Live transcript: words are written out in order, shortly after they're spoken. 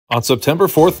On September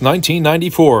 4th,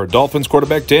 1994, Dolphins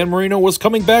quarterback Dan Marino was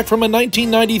coming back from a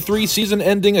 1993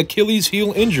 season-ending Achilles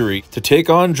heel injury to take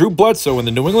on Drew Bledsoe and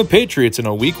the New England Patriots in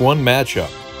a Week 1 matchup.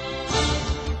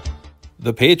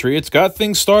 The Patriots got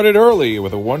things started early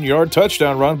with a 1-yard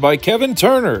touchdown run by Kevin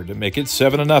Turner to make it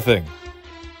 7-0.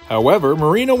 However,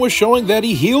 Marino was showing that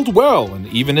he healed well, and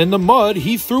even in the mud,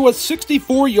 he threw a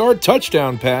 64-yard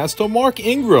touchdown pass to Mark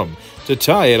Ingram to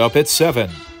tie it up at 7.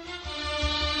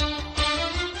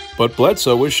 But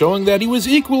Bledsoe was showing that he was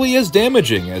equally as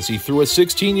damaging as he threw a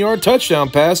 16-yard touchdown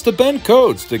pass to Ben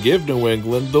Coates to give New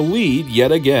England the lead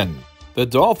yet again. The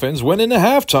Dolphins went into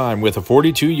halftime with a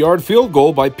 42-yard field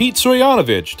goal by Pete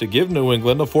Stoyanovich to give New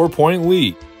England a 4-point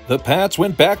lead. The Pats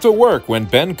went back to work when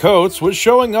Ben Coates was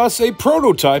showing us a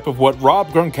prototype of what Rob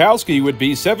Gronkowski would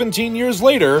be 17 years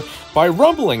later by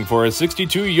rumbling for a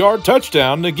 62-yard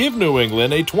touchdown to give New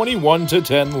England a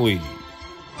 21-10 lead.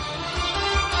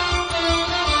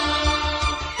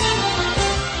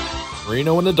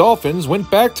 Marino and the Dolphins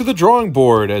went back to the drawing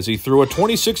board as he threw a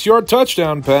 26-yard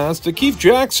touchdown pass to Keith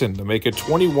Jackson to make it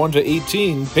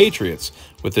 21-18 Patriots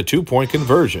with a 2-point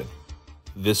conversion.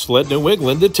 This led New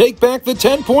England to take back the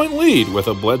 10-point lead with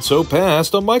a Bledsoe pass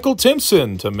to Michael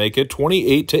Timpson to make it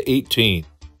 28-18.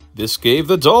 This gave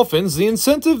the Dolphins the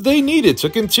incentive they needed to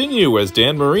continue as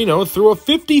Dan Marino threw a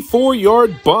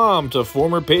 54-yard bomb to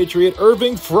former Patriot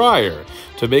Irving Fryar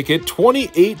to make it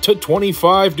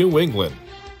 28-25 New England.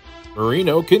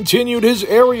 Marino continued his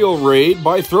aerial raid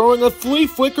by throwing a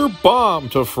flea-flicker bomb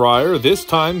to Fryar, this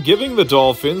time giving the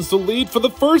Dolphins the lead for the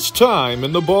first time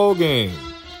in the ballgame.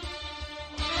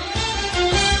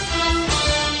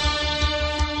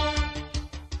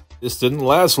 This didn't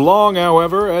last long,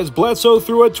 however, as Bledsoe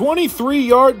threw a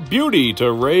 23-yard beauty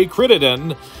to Ray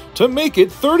Crittenden to make it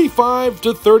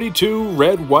 35-32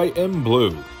 red, white, and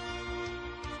blue.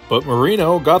 But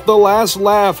Marino got the last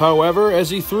laugh, however, as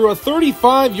he threw a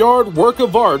 35-yard work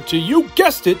of art to, you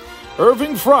guessed it,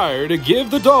 Irving Fryar to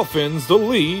give the Dolphins the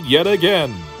lead yet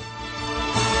again.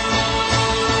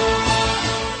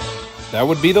 That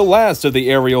would be the last of the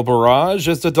aerial barrage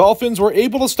as the Dolphins were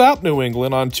able to stop New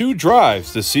England on 2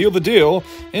 drives to seal the deal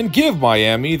and give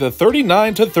Miami the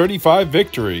 39-35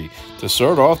 victory to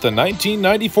start off the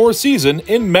 1994 season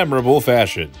in memorable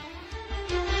fashion.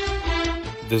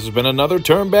 This has been another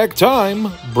Turn Back Time,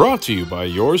 brought to you by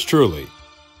yours truly.